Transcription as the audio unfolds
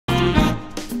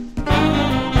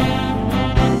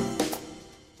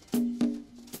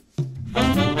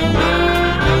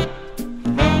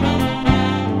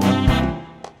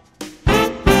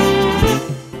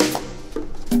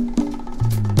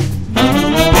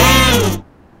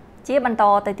ជាបន្ត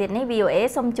ទៅទៀតនេះ VOA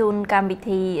សូមជូនកម្មវិ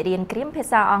ធីរៀនគ្រាមភា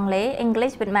សាអង់គ្លេស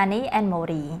English with Mani and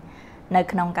Mori នៅ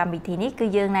ក្នុងកម្មវិធីនេះគឺ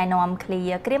យើងណែនាំឃ្លា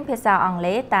គ្រាមភាសាអង់គ្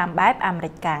លេសតាមបែបអាមេ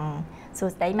រិកកាំងសួ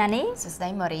ស្តី Mani សួស្តី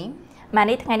Mori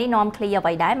Mani ថ្ងៃនេះនាំឃ្លាអ្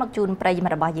វីដែរមកជូនប្រិយមិ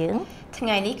ត្តរបស់យើងថ្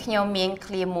ងៃនេះខ្ញុំមាន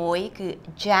ឃ្លាមួយគឺ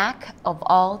Jack of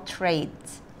all trades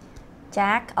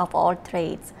Jack of all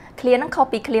trades ឃ្លាហ្នឹងខុស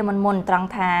ពីឃ្លាមុនត្រង់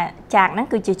ថា Jack ហ្នឹង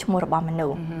គឺជាឈ្មោះរបស់មនុ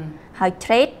ស្សហើយ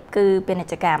trade គឺពាណិ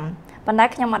ជ្ជកម្មប៉ុន្តែ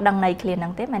ខ្ញុំអត់ដឹងន័យឃ្លាហ្នឹ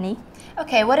ងទេ Mani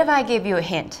Okay, what if I give you a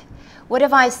hint? What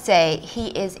if I say he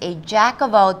is a jack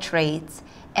of all trades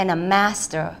and a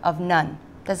master of none?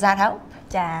 Does that help?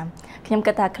 ចាខ្ញុំ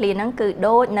គិតថាឃ្លាហ្នឹងគឺ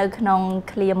ដូចនៅក្នុង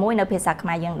ឃ្លាមួយនៅភាសាខ្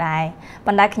មែរយើងដែរ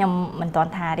ប៉ុន្តែខ្ញុំមិនទា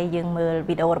ន់ថាទេយើងមើល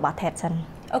វីដេអូរបស់ Ted សិន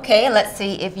Okay, let's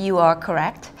see if you are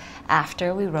correct after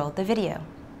we roll the video.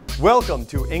 Welcome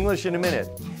to English in a Minute.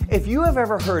 If you have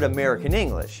ever heard American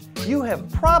English, you have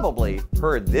probably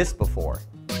heard this before.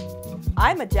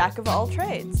 I'm a jack of all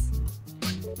trades.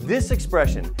 This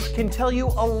expression can tell you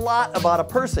a lot about a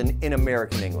person in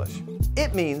American English.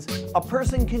 It means a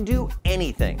person can do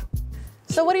anything.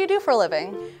 So what do you do for a living?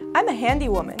 I'm a handy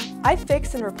woman. I fix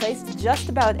and replace just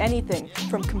about anything,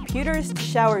 from computers to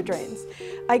shower drains.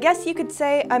 I guess you could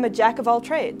say I'm a jack of all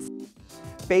trades.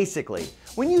 Basically,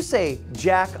 when you say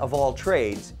jack of all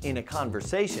trades in a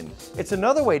conversation, it's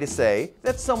another way to say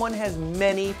that someone has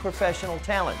many professional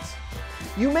talents.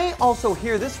 You may also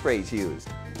hear this phrase used,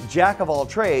 jack of all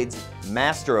trades,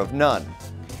 master of none.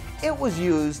 It was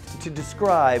used to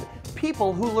describe people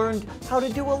who learned how to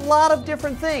do a lot of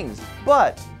different things,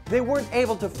 but they weren't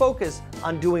able to focus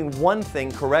on doing one thing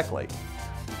correctly.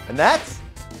 And that's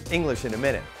English in a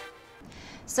Minute.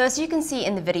 So as you can see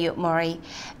in the video, Mori,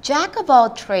 jack of all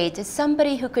trades is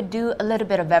somebody who could do a little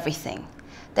bit of everything.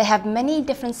 They have many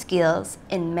different skills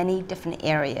in many different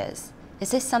areas. Is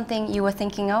this something you were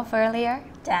thinking of earlier?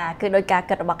 ចាគឺដោយការ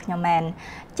គិតរបស់ខ្ញុំមែន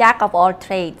Jack of all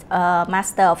trades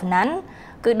master of none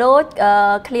គឺដូច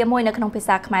ឃ្លាមួយនៅក្នុងភា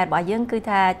សាខ្មែររបស់យើងគឺ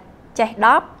ថាចេះ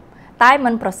10តែមិ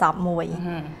នប្រសពមួយ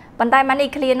ប៉ុន្តែមកនេះ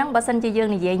ឃ្លាហ្នឹងបើសិនជាយើង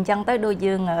និយាយអញ្ចឹងទៅដូច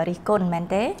យើងរិះគន់មែន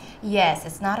ទេ Yes,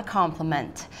 it's not a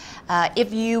compliment. If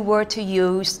you were to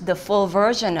use the full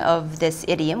version of this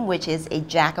idiom, which is a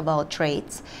jack of all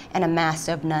trades and a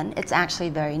master of none, it's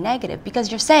actually very negative because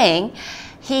you're saying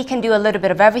he can do a little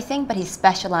bit of everything, but he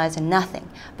specializes in nothing.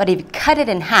 But if you cut it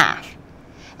in half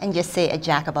and just say a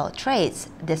jack of all trades,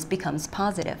 this becomes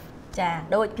positive. ចា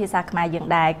ដូចភាសាខ្មែរយើង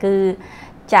ដែរគឺ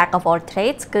Jack of all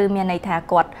trades គឺមានន័យថា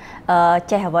គាត់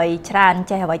ចេះអ្វីច្រើន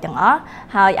ចេះអ្វីទាំងអស់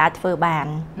ហើយអាចធ្វើបាន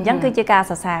អញ្ចឹងគឺជាការ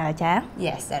សរសើរចា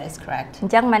Yes, that is correct. អ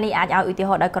ញ្ចឹង Mani អាចឲ្យឧទាហ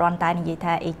រណ៍ដោយគ្រាន់តែនិយាយ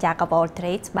ថា a jack of all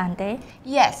trades បានទេ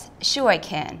Yes, sure I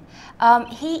can.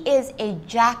 He is a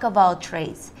jack of all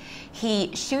trades. He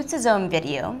shoots his own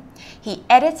video, he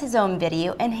edits his own video,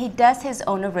 and he does his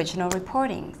own original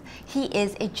reportings. He is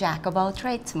a jack of all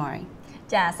trades, Mari.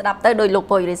 ចាស្ដាប់ទៅដោយលោក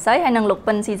ពុយរិស័យហើយនិងលោក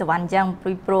ពិនស៊ីសវណ្ណអញ្ចឹង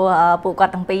ព្រោះពួកគា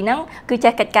ត់ទាំងពីរហ្នឹងគឺ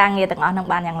ចេះកិច្ចការងារទាំងអស់ហ្នឹង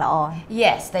បានយ៉ាងល្អ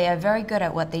Yes, they are very good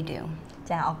at what they do.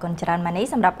 ចាអរគុណច្រើន Mani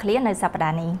សម្រាប់ឃ្លានៅសប្តា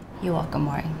ហ៍នេះ You're welcome,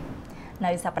 Mori.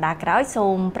 នៅសប្តាហ៍ក្រោយសូ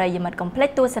មប្រិយមិត្តកុំភ្លេច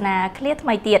ទស្សនាឃ្លាថ្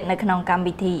មីទៀតនៅក្នុងកម្ម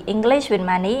វិធី English with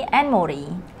Mani and Mori.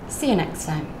 See you next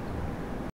time.